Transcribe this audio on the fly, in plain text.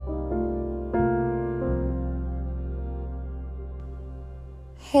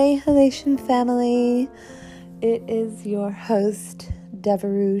Hey Halation family, it is your host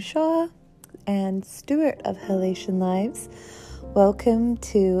Devaru Shaw and steward of Halation Lives. Welcome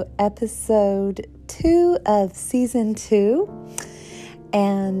to episode 2 of season 2,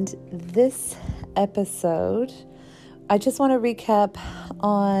 and this episode, I just want to recap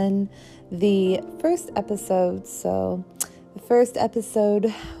on the first episode. So the first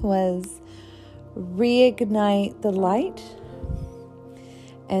episode was Reignite the Light.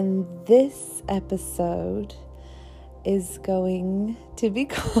 And this episode is going to be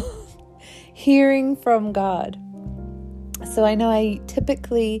called Hearing from God. So I know I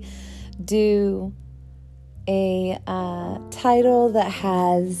typically do a title that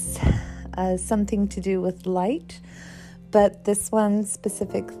has something to do with light, but this one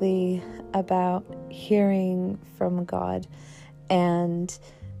specifically about hearing from God and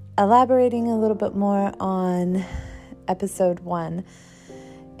elaborating a little bit more on episode 1.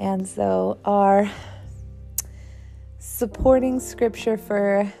 And so our supporting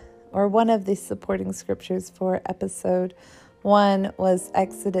scripture one of the supporting scriptures for episode 1 was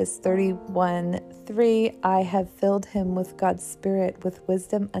Exodus 31:3. I have filled him with God's Spirit, with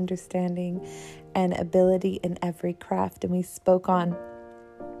wisdom, understanding, and ability in every craft. And we spoke on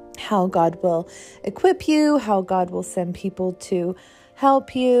how God will equip you, how God will send people to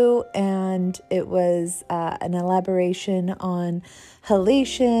help you, and it was an elaboration on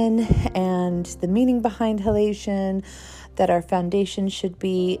halation and the meaning behind halation, that our foundation should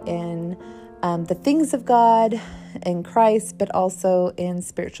be in the things of God, in Christ, but also in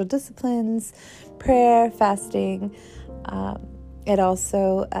spiritual disciplines, prayer, fasting. It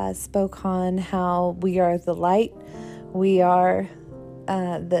also spoke on how we are the light, we are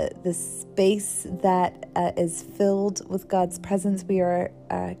the space that is filled with God's presence. We are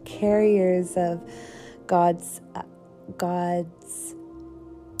carriers of God's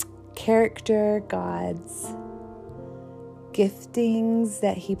character, God's giftings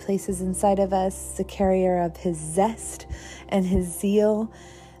that He places inside of us, the carrier of His zest and His zeal,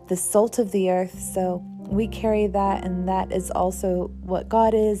 the salt of the earth. So we carry that, and that is also what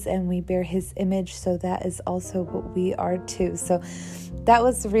God is, and we bear His image, so that is also what we are too. So that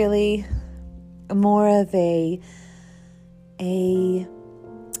was really more of a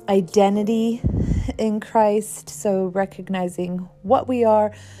identity in Christ. So recognizing what we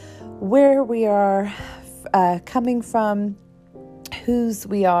are, where we are coming from, whose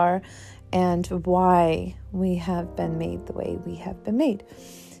we are, and why we have been made the way we have been made.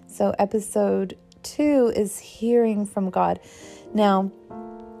 So episode 2 is hearing from God. Now,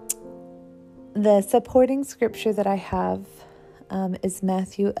 the supporting scripture that I have is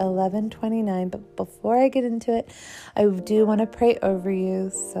Matthew 11:29. But before I get into it, I do want to pray over you.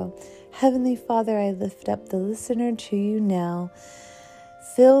 So, Heavenly Father, I lift up the listener to you now.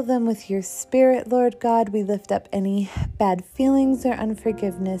 Fill them with your Spirit, Lord God. We lift up any bad feelings or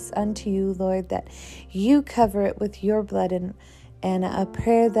unforgiveness unto you, Lord, that you cover it with your blood. And a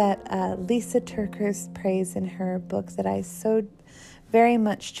prayer that Lisa Turkhurst prays in her book that I so very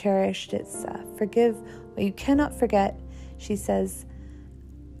much cherished. It's forgive what you cannot forget. She says,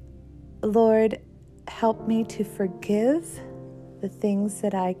 Lord, help me to forgive the things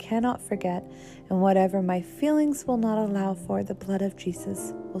that I cannot forget, and whatever my feelings will not allow for, the blood of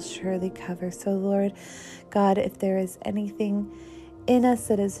Jesus will surely cover. So, Lord God, if there is anything in us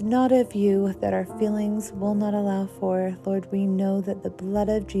that is not of you, that our feelings will not allow for, Lord, we know that the blood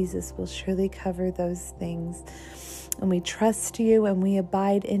of Jesus will surely cover those things. And we trust you and we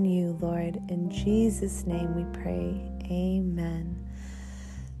abide in you, Lord. In Jesus' name we pray. Amen.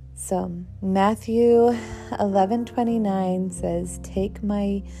 So Matthew 11:29 says, take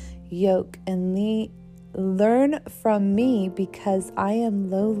my yoke and learn from me, because I am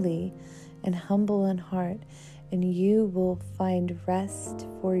lowly and humble in heart, and you will find rest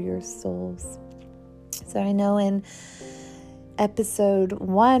for your souls. So I know in episode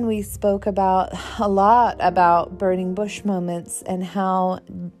 1, we spoke a lot about burning bush moments and how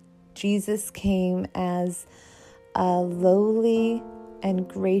Jesus came as a lowly and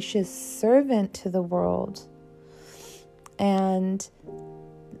gracious servant to the world. And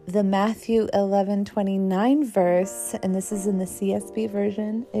the Matthew 11:29 verse, and this is in the CSB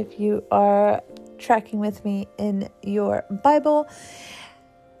version, if you are tracking with me in your Bible,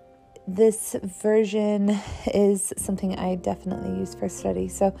 this version is something I definitely use for study.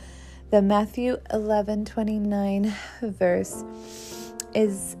 So the Matthew 11:29 verse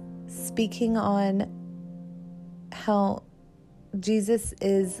is speaking on how Jesus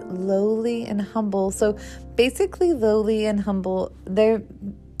is lowly and humble. So basically lowly and humble, they're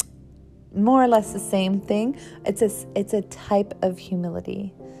more or less the same thing. It's a type of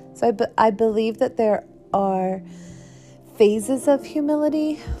humility. So I believe that there are phases of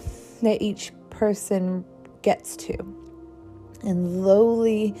humility that each person gets to. And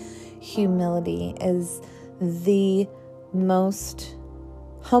lowly humility is the most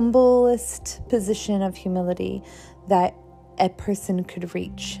humblest position of humility that a person could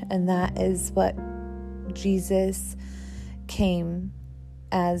reach. And that is what Jesus came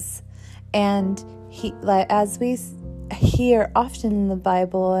as. And he, like, as we hear often in the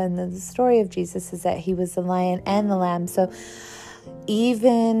Bible, and the story of Jesus is that he was the lion and the lamb. So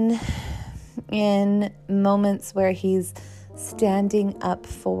even in moments where he's standing up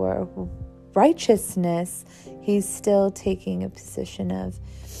for righteousness, he's still taking a position of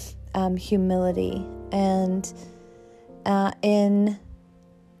humility. And in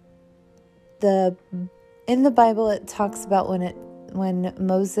the Bible, it talks about when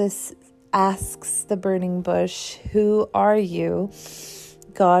Moses asks the burning bush, "Who are you?"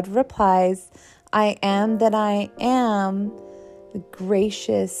 God replies, "I am that I am, the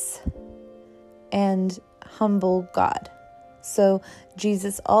gracious and humble God." So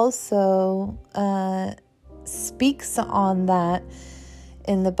Jesus also speaks on that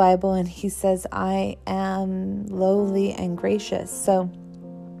in the Bible, and he says, "I am lowly and gracious." So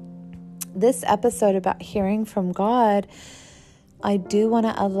this episode about hearing from God, I do want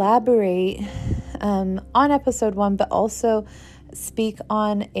to elaborate on episode 1, but also speak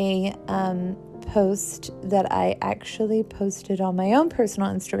on a post that I actually posted on my own personal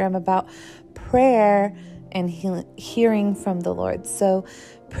Instagram about prayer and hearing from the Lord. So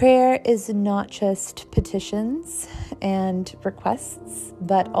prayer is not just petitions and requests,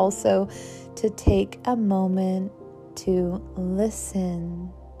 but also to take a moment to listen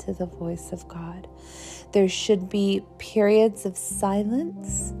to the voice of God. There should be periods of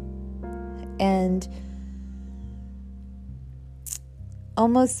silence, and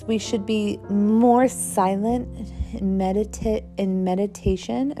almost we should be more silent in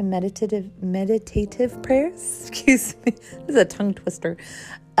meditation and meditative prayers. Excuse me, this is a tongue twister.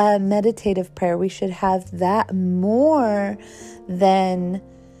 Meditative prayer. We should have that more than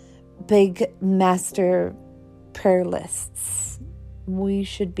big master prayer lists. We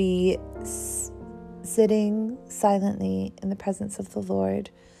should be sitting silently in the presence of the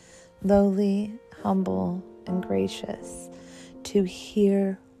Lord, lowly, humble, and gracious, to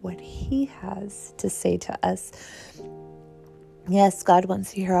hear what he has to say to us. Yes, God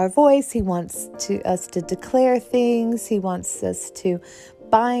wants to hear our voice. He wants us to declare things. He wants us to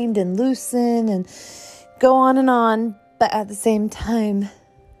bind and loosen and go on. But at the same time,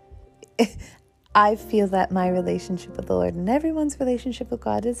 I feel that my relationship with the Lord and everyone's relationship with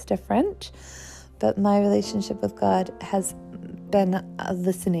God is different. But my relationship with God has been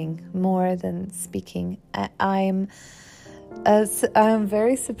listening more than speaking. I'm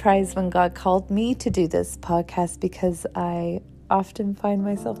very surprised when God called me to do this podcast, because I often find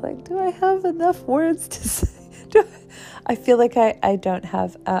myself like, do I have enough words to say? I feel like I don't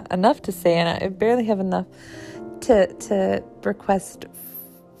have enough to say, and I barely have enough to request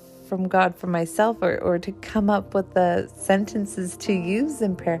from God for myself, or to come up with the sentences to use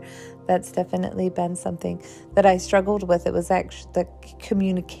in prayer. That's definitely been something that I struggled with. It was actually the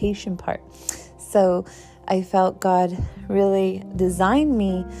communication part. So I felt God really designed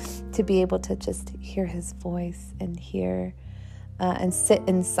me to be able to just hear his voice and hear and sit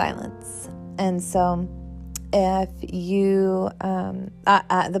in silence. And so if you,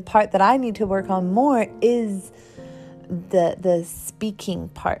 the part that I need to work on more is the speaking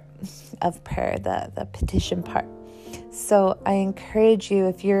part of prayer, the petition part. So I encourage you,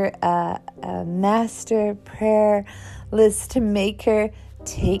 if you're a master prayer list maker,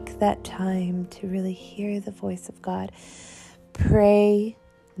 take that time to really hear the voice of God. Pray,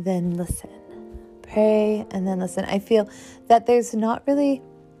 then listen. Pray and then listen. I feel that there's not really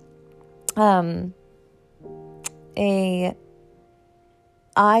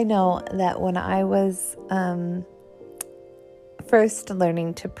I know that when I was first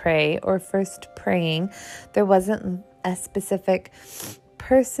learning to pray, or first praying, there wasn't a specific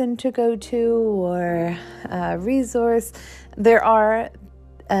person to go to or a resource. There are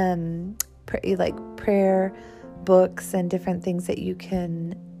prayer books and different things that you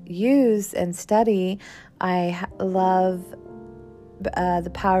can use and study. I love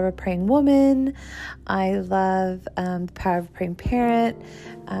The Power of a Praying Woman. I love The Power of a Praying Parent.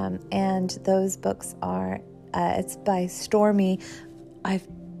 And those books are, it's by Stormie.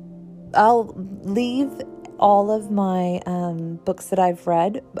 I'll leave all of my books that I've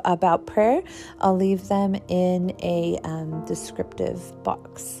read about prayer, I'll leave them in a descriptive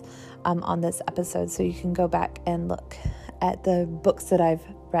box on this episode, so you can go back and look at the books that I've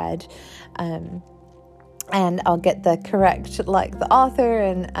read. And I'll get the correct, like the author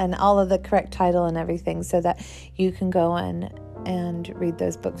and all of the correct title and everything, so that you can go and read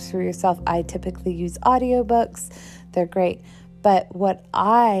those books for yourself. I typically use audiobooks. They're great. But what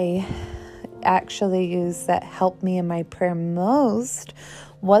I actually use that helped me in my prayer most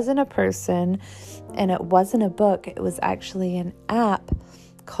wasn't a person, and it wasn't a book. It was actually an app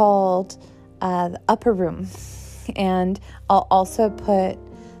called the Upper Room. And I'll also put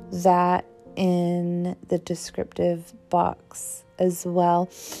that in the descriptive box as well.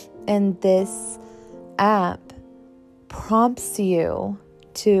 And this app prompts you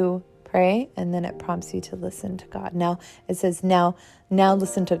to pray, and then it prompts you to listen to God. Now it says, now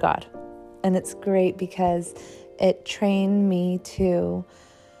listen to God. And it's great because it trained me to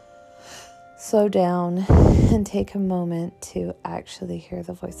slow down and take a moment to actually hear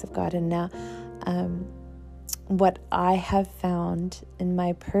the voice of God. And now, what I have found in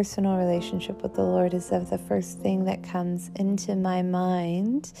my personal relationship with the Lord is that the first thing that comes into my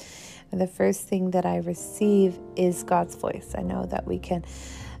mind, and the first thing that I receive, is God's voice. I know that we can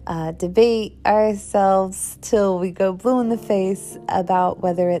debate ourselves till we go blue in the face about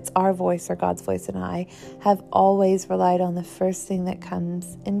whether it's our voice or God's voice, and I have always relied on the first thing that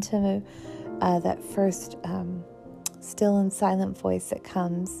comes into that first still and silent voice that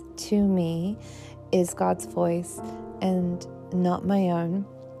comes to me is God's voice and not my own.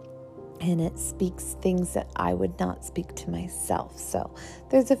 And it speaks things that I would not speak to myself. So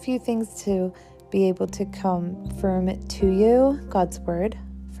there's a few things to be able to confirm it to you. God's word,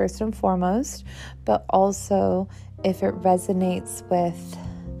 first and foremost, but also if it resonates with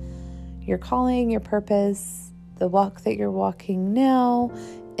your calling, your purpose, the walk that you're walking now,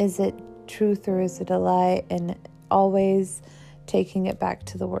 is it truth or is it a lie? And always taking it back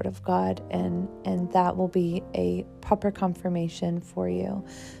to the Word of God, and that will be a proper confirmation for you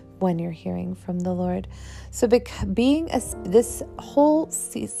when you're hearing from the Lord. So this whole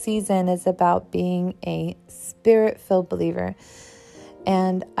season is about being a Spirit-filled believer.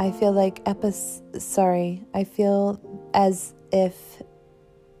 And I feel like I feel as if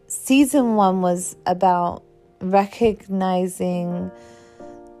season 1 was about recognizing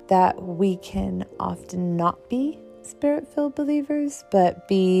that we can often not be Spirit-filled believers, but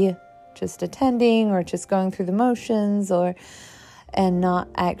be just attending or just going through the motions, and not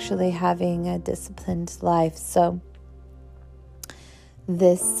actually having a disciplined life. So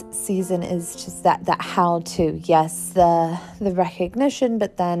this season is just that how to. Yes, the recognition,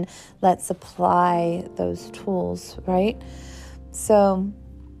 but then let's apply those tools, right? So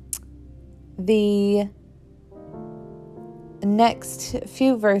the next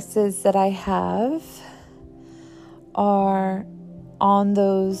few verses that I have are on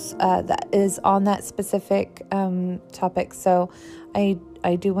those that is on that specific topic. So I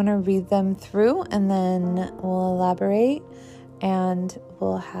do want to read them through, and then we'll elaborate, and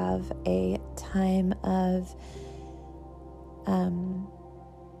we'll have a time of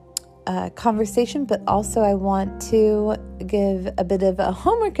conversation. But also I want to give a bit of a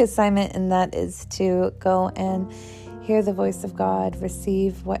homework assignment, and that is to go and hear the voice of God,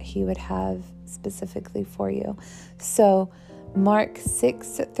 receive what He would have specifically for you. So Mark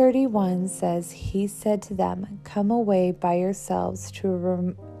 6:31 says, He said to them, "Come away by yourselves to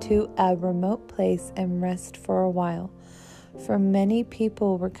a remote place and rest for a while." For many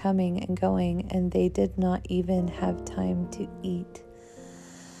people were coming and going, and they did not even have time to eat.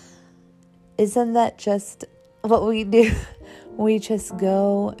 Isn't that just what we do? We just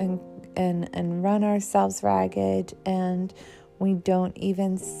go and run ourselves ragged, and we don't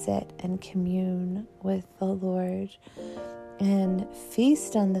even sit and commune with the Lord and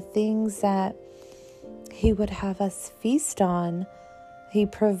feast on the things that He would have us feast on. He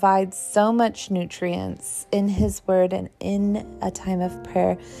provides so much nutrients in His Word and in a time of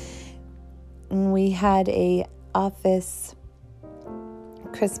prayer. We had a office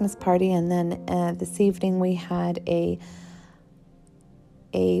Christmas party, and then this evening we had a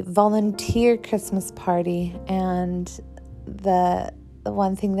volunteer Christmas party, and the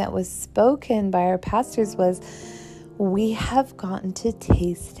one thing that was spoken by our pastors was, we have gotten to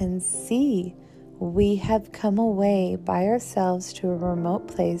taste and see. We have come away by ourselves to a remote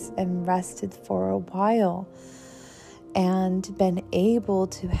place and rested for a while and been able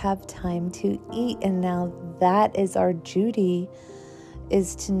to have time to eat. And now that is our duty,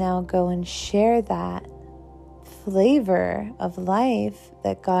 is to now go and share that flavor of life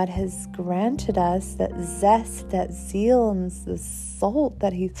that God has granted us, that zest, that zeal, and the salt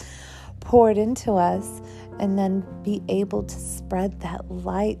that He's poured into us. and then be able to spread that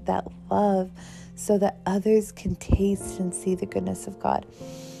light, that love, so that others can taste and see the goodness of God.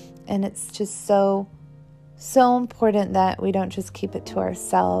 And it's just so important that we don't just keep it to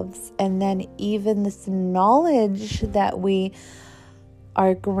ourselves. And then even this knowledge that we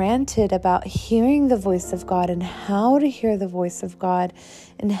are granted about hearing the voice of God and how to hear the voice of God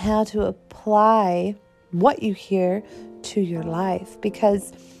and how to apply what you hear to your life.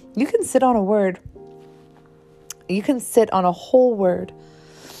 Because you can sit on a word. You can sit on a whole word.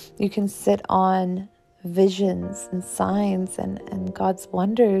 You can sit on visions and signs and God's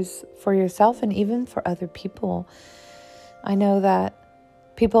wonders for yourself and even for other people. I know that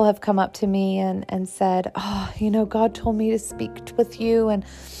people have come up to me and said, God told me to speak with you, and,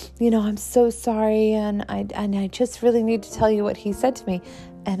 I'm so sorry, and I just really need to tell you what he said to me.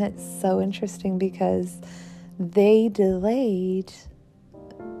 And it's so interesting because they delayed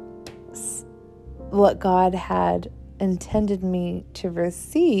what God had intended me to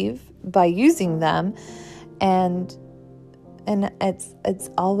receive by using them, and it's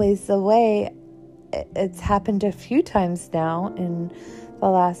always the way. It's happened a few times now in the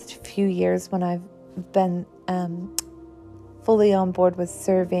last few years when I've been fully on board with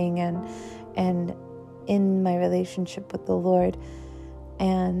serving and in my relationship with the Lord.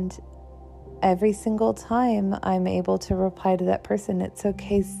 And every single time I'm able to reply to that person, it's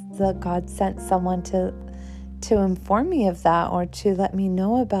okay that God sent someone to inform me of that, or to let me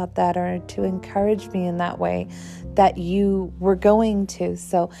know about that, or to encourage me in that way that you were going to.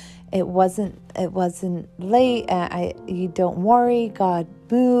 So it wasn't late. You don't worry. God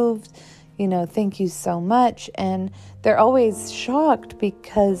moved. Thank you so much. And they're always shocked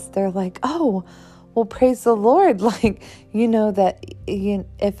because they're like, oh, well, praise the Lord. Like, that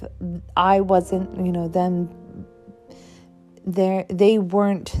if I wasn't, them there, they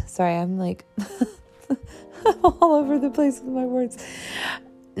weren't, sorry, I'm like all over the place with my words.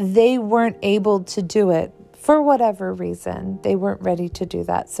 They weren't able to do it for whatever reason. They weren't ready to do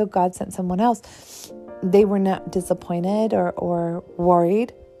that. So God sent someone else. They were not disappointed or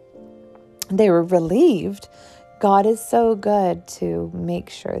worried. They were relieved. God is so good to make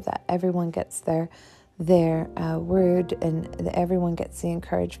sure that everyone gets their word, and that everyone gets the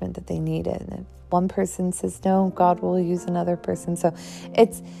encouragement that they need. And if one person says no, God will use another person. So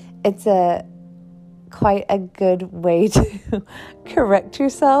it's quite a good way to correct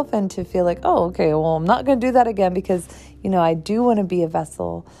yourself and to feel like, oh, okay, well, I'm not going to do that again, because, I do want to be a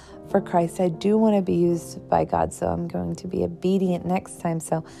vessel for Christ. I do want to be used by God. So I'm going to be obedient next time.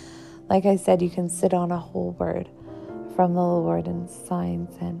 So like I said, you can sit on a whole word from the Lord and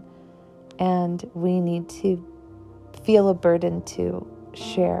signs, and we need to feel a burden to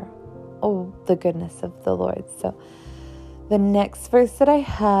share the goodness of the Lord. So the next verse that I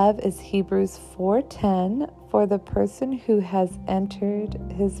have is Hebrews 4:10. For the person who has entered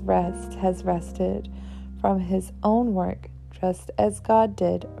his rest has rested from his own work, just as God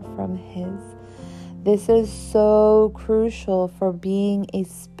did from his. This is so crucial for being a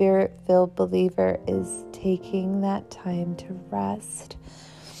spirit-filled believer, is taking that time to rest.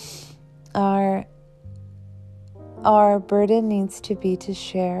 Our burden needs to be to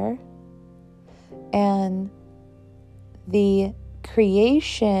share, and the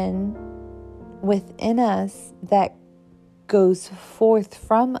creation within us that goes forth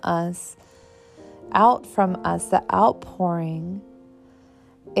from us, out from us, the outpouring,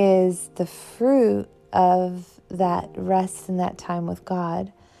 is the fruit of that rest and that time with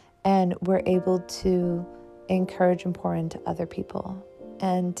God. And we're able to encourage and pour into other people,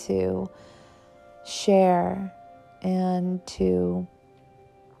 and to share, and to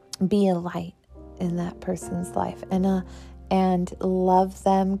be a light in that person's life, and love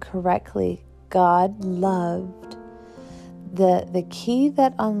them correctly. God loved. The key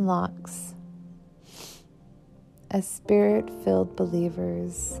that unlocks a spirit-filled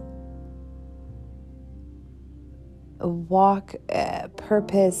believer's walk,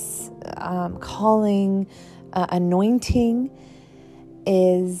 purpose, calling, anointing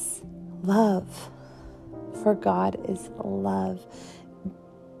is love. For God is love.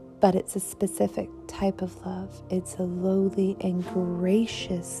 But it's a specific type of love. It's a lowly and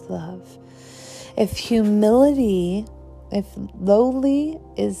gracious love. If lowly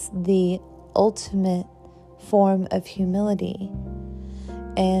is the ultimate form of humility,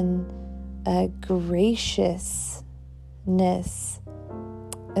 and graciousness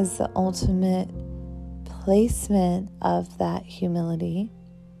is the ultimate placement of that humility,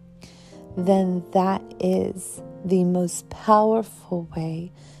 then that is the most powerful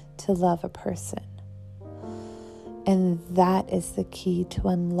way to love a person. And that is the key to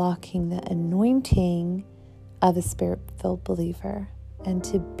unlocking the anointing of a Spirit-filled believer and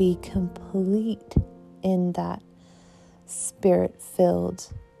to be complete in that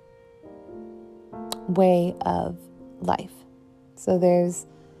Spirit-filled way of life. So there's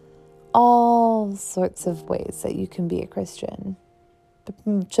all sorts of ways that you can be a Christian.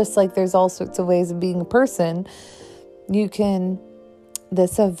 Just like there's all sorts of ways of being a person,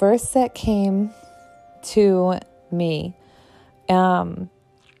 there's a verse that came to me, I'm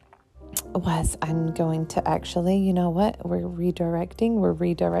going to actually, you know what? We're redirecting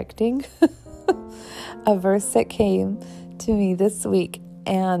a verse that came to me this week.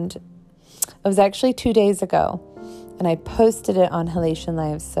 And it was actually 2 days ago. And I posted it on Halation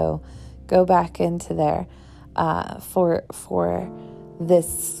Live. So go back into there for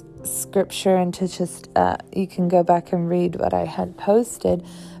this scripture and to just, you can go back and read what I had posted.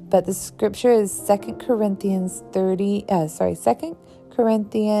 But the scripture is 2 Corinthians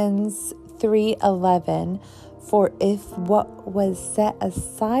 3:11. For if what was set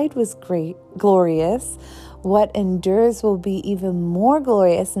aside was glorious, what endures will be even more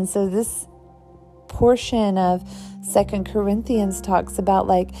glorious. And so this portion of 2 Corinthians talks about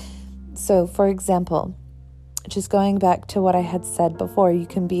so for example, just going back to what I had said before, you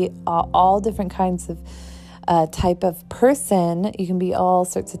can be all different kinds of type of person. You can be all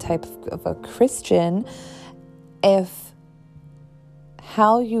sorts of type of a Christian if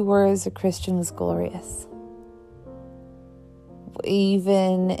how you were as a Christian was glorious.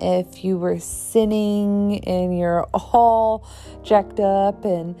 Even if you were sinning and you're all jacked up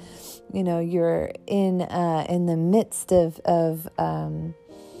and, you're in the midst of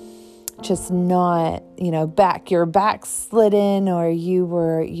just not, you're backslidden, or you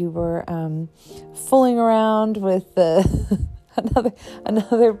were fooling around with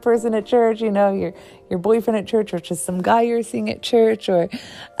another person at church, your boyfriend at church, or just some guy you're seeing at church, or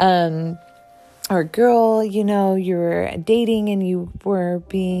girl, you were dating and you were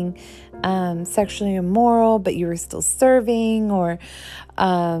being sexually immoral, but you were still serving, or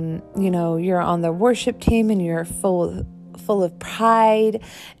you're on the worship team and you're full of pride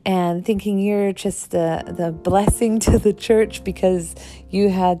and thinking you're just the blessing to the church because you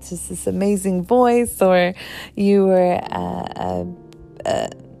had just this amazing voice, or you were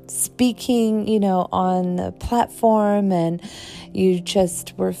speaking, on the platform, and you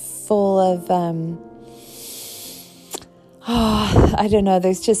just were full of, I don't know,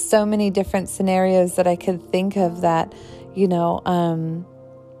 there's just so many different scenarios that I could think of that,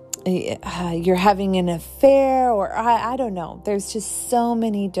 you're having an affair, or I don't know. There's just so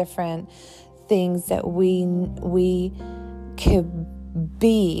many different things that we could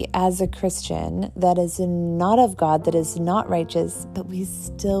be as a Christian that is not of God, that is not righteous, but we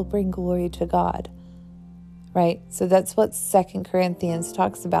still bring glory to God, right? So that's what 2 Corinthians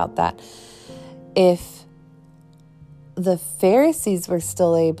talks about, that if the Pharisees were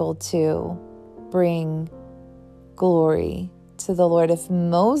still able to bring glory to the Lord, if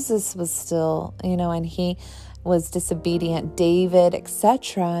Moses was still, and he was disobedient, David,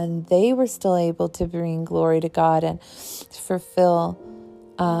 etc., and they were still able to bring glory to God and fulfill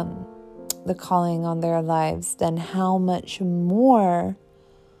the calling on their lives, then how much more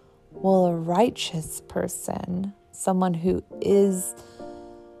will a righteous person, someone who is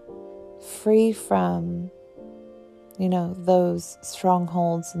free from, those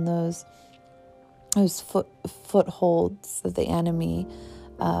strongholds and those footholds that the enemy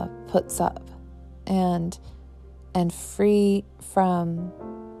puts up, and free from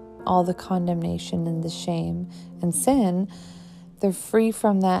all the condemnation and the shame and sin, they're free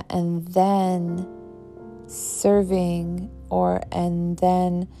from that, and then serving and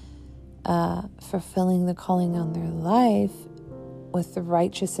then fulfilling the calling on their life with the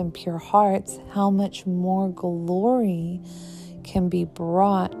righteous and pure hearts, how much more glory can be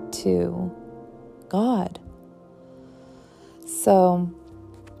brought to God. So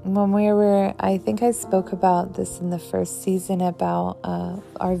when I think I spoke about this in the first season about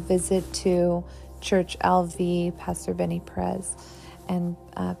our visit to Church LV, Pastor Benny Perez, and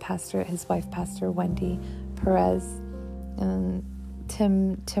his wife, Pastor Wendy Perez, and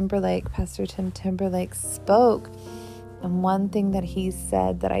Pastor Tim Timberlake spoke. And one thing that he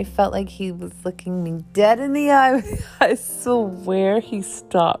said that I felt like he was looking me dead in the eye, I swear he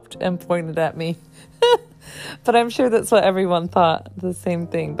stopped and pointed at me. But I'm sure that's what everyone thought, the same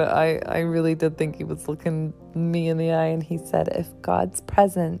thing. But I really did think he was looking me in the eye. And he said, if God's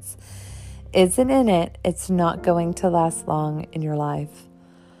presence isn't in it, it's not going to last long in your life.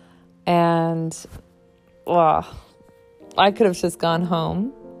 And, wow, I could have just gone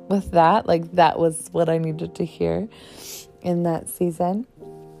home with that. Like, that was what I needed to hear in that season.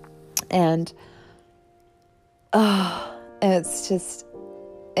 And it's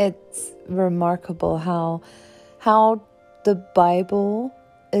remarkable how the Bible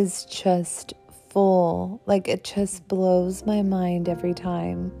is just full. Like, it just blows my mind every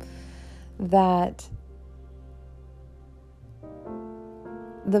time that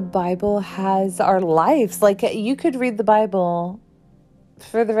the Bible has our lives. Like, you could read the Bible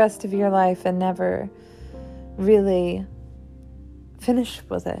for the rest of your life and never really finish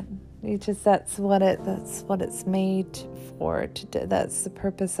with it. That's what it's made for to do. That's the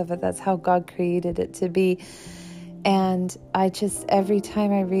purpose of it. That's how God created it to be. And every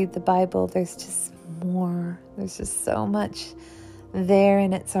time I read the Bible, there's just more. There's just so much there,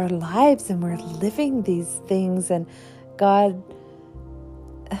 and it's our lives, and we're living these things, and God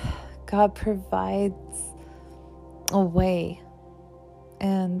provides a way.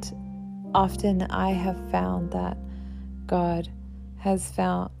 And often I have found that God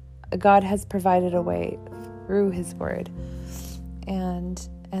has provided a way through His Word, and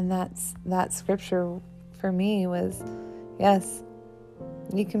that scripture for me was, yes,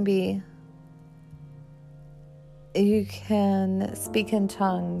 you can speak in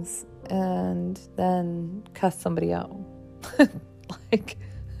tongues and then cuss somebody out. Like,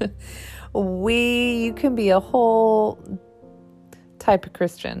 you can be a whole type of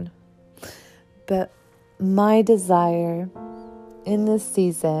Christian. But my desire in this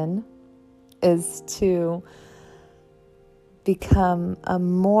season is to become a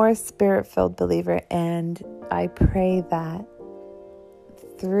more Spirit-filled believer, and I pray that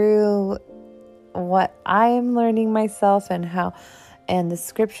through what I am learning myself and the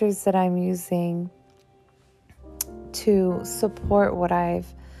scriptures that I'm using to support what I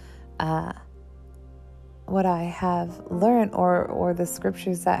have learned, or the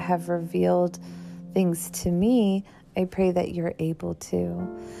scriptures that have revealed things to me, I pray that you're able to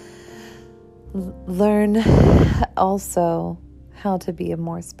learn also how to be a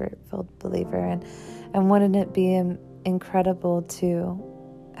more Spirit-filled believer. And wouldn't it be incredible to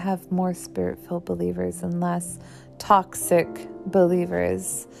have more Spirit-filled believers and less toxic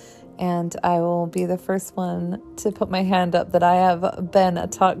believers? And I will be the first one to put my hand up that I have been a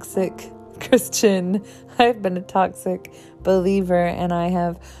toxic Christian. I've been a toxic believer, and I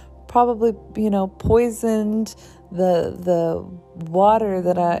have probably, poisoned the water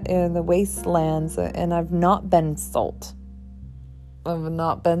that in the wastelands, and I've not been salt. I've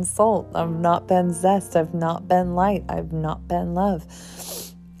not been salt. I've not been zest. I've not been light. I've not been love.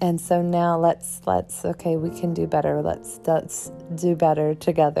 And so now let's okay, we can do better. Let's do better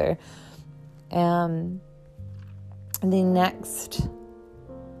together. The next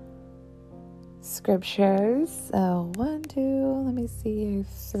scriptures, let me see,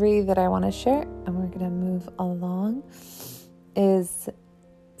 3 that I want to share, and we're going to move along, is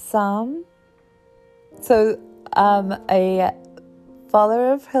Psalm. So, a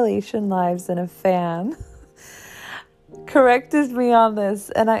follower of Halatian Lives and a fan corrected me on this,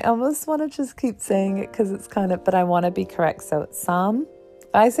 and I almost want to just keep saying it because it's but I want to be correct. So it's Psalm.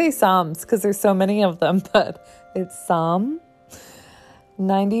 I say Psalms because there's so many of them, but it's Psalm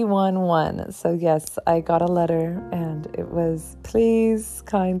 91:1. So yes, I got a letter, and it was, please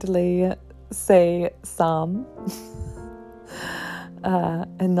kindly say Psalm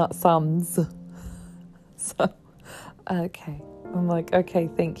and not Psalms. So okay, I'm like, okay,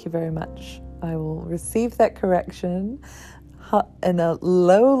 thank you very much. I will receive that correction in a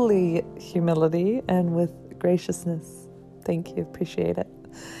lowly humility and with graciousness. Thank you. Appreciate it.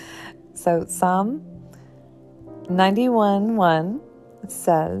 So Psalm 91:1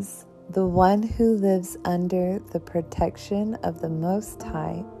 says, "The one who lives under the protection of the Most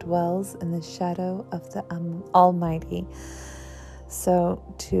High dwells in the shadow of the Almighty." So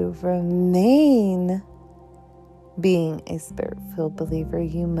to remain being a Spirit-filled believer,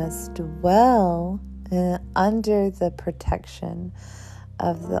 you must dwell under the protection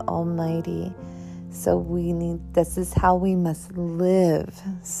of the Almighty. So this is how we must live.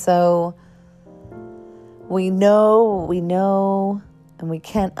 So we know, and we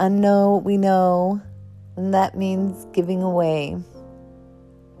can't unknow what we know. And that means giving away,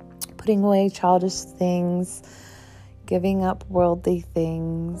 putting away childish things, giving up worldly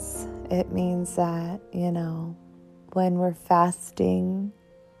things. It means that, when we're fasting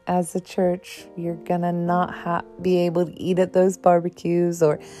as a church, you're going to not be able to eat at those barbecues,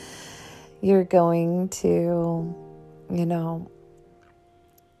 or you're going to,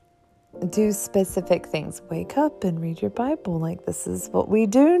 do specific things. Wake up and read your Bible. Like, this is what we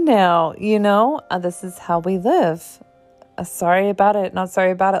do now, this is how we live. Sorry about it, not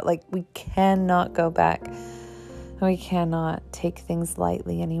sorry about it. Like, we cannot go back. We cannot take things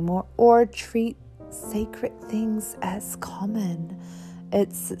lightly anymore, or treat sacred things as common.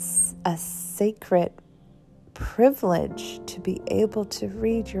 It's a sacred privilege to be able to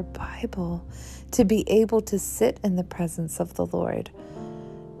read your Bible, to be able to sit in the presence of the Lord.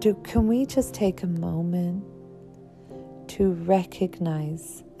 Can we just take a moment to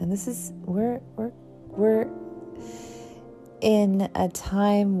recognize, and this is, we're in a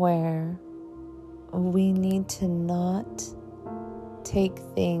time where we need to not take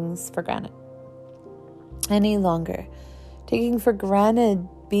things for granted any longer. Taking for granted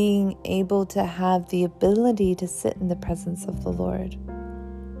being able to have the ability to sit in the presence of the Lord.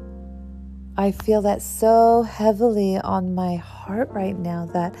 I feel that so heavily on my heart right now,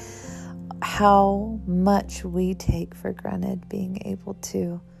 that how much we take for granted being able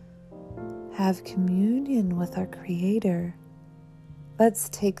to have communion with our Creator. Let's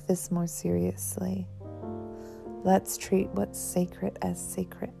take this more seriously. Let's treat what's sacred as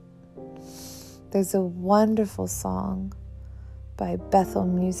sacred. There's a wonderful song by Bethel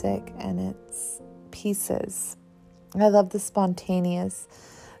Music, and it's Pieces. I love the spontaneous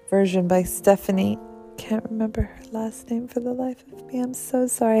version by Stephanie. Can't remember her last name for the life of me. I'm so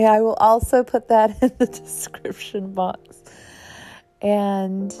sorry. I will also put that in the description box.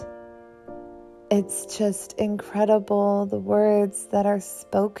 And it's just incredible, the words that are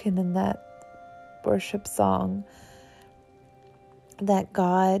spoken in that worship song, that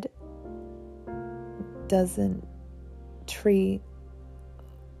God doesn't treat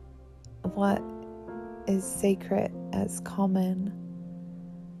what is sacred as common.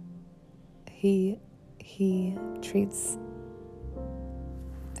 He treats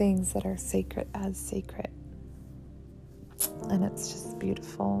things that are sacred as sacred. And it's just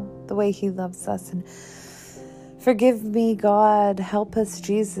beautiful, the way He loves us. And forgive me, God, help us,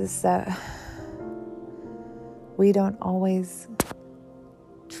 Jesus, that we don't always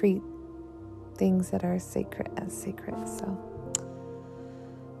treat things that are sacred as sacred. So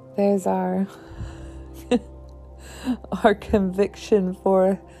there's our our conviction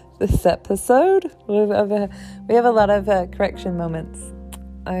for this episode. We have a lot of correction moments.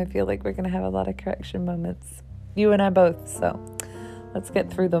 I feel like we're going to have a lot of correction moments. You and I both. So let's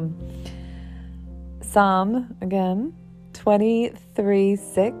get through them. Psalm, again,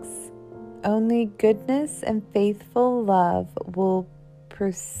 23:6. Only goodness and faithful love will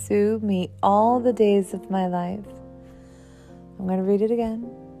pursue me all the days of my life. I'm going to read it again.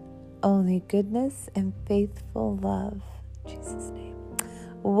 Only goodness and faithful love, in Jesus' name,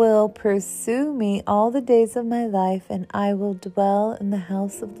 will pursue me all the days of my life, and I will dwell in the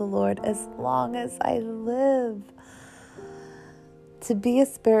house of the Lord as long as I live. To be a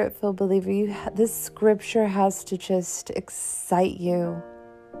Spirit-filled believer, this scripture has to just excite you.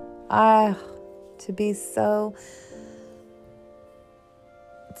 To be so,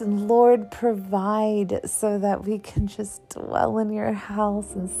 Lord, provide so that we can just dwell in your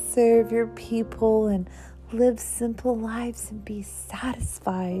house and serve your people and live simple lives and be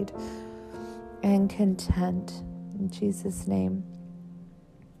satisfied and content. In Jesus' name.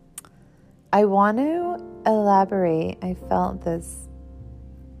 I want to elaborate. I felt this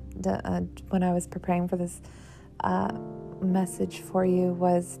when I was preparing for this message for you,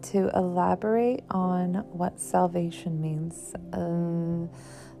 was to elaborate on what salvation means.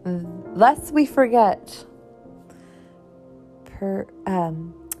 Lest we forget,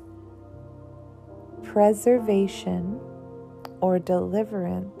 preservation or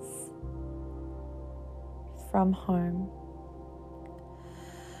deliverance from harm,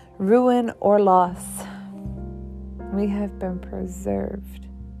 ruin, or loss. We have been preserved,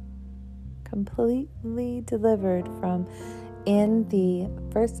 completely delivered from. In the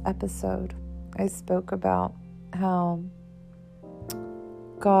first episode, I spoke about how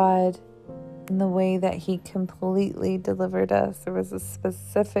God, in the way that He completely delivered us, there was a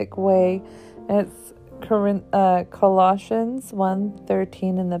specific way. It's Colossians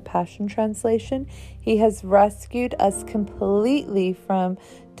 1:13 in the Passion Translation. He has rescued us completely from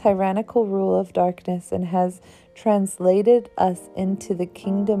tyrannical rule of darkness and has translated us into the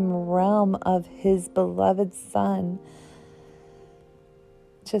kingdom realm of His beloved Son.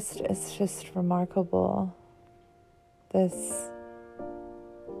 It's just remarkable, this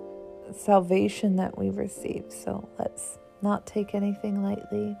salvation that we receive. So let's not take anything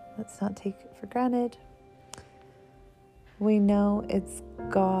lightly. Let's not take it for granted. We know it's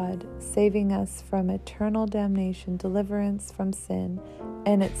God saving us from eternal damnation, deliverance from sin,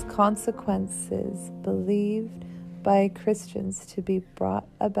 and its consequences, believed by Christians to be brought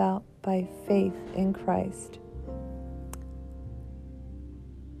about by faith in Christ.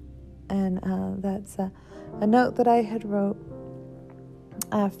 And that's a note that I had wrote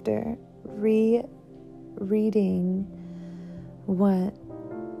after reading what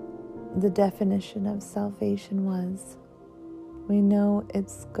the definition of salvation was. We know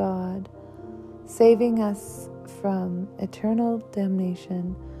it's God saving us from eternal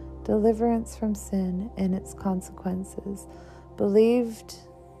damnation, deliverance from sin and its consequences, believed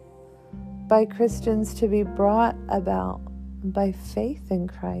by Christians to be brought about by faith in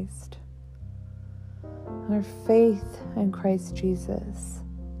Christ. Our faith in Christ Jesus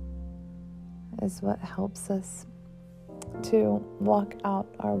is what helps us to walk out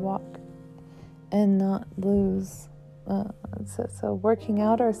our walk and not lose. So working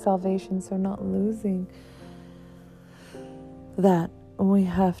out our salvation, so not losing that, we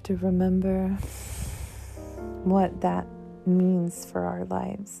have to remember what that means for our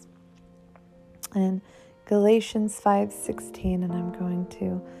lives. And Galatians 5:16, and I'm going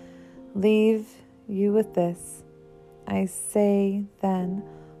to leave you with this. I say then,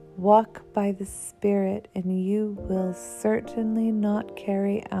 walk by the Spirit, and you will certainly not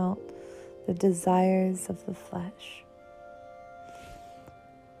carry out the desires of the flesh.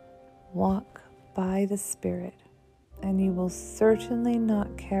 Walk by the Spirit, and you will certainly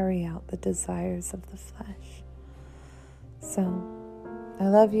not carry out the desires of the flesh. So, I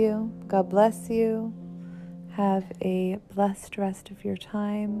love you. God bless you. Have a blessed rest of your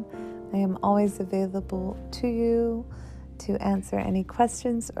time. I am always available to you to answer any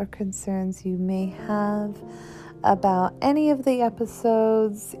questions or concerns you may have about any of the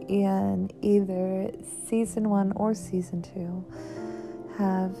episodes in either Season 1 or Season 2.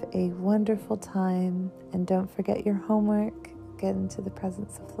 Have a wonderful time, and don't forget your homework. Get into the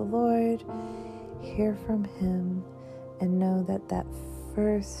presence of the Lord, hear from Him, and know that that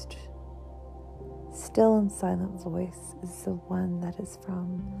first still and silent voice is the one that is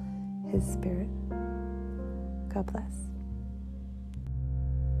from His Spirit. God bless.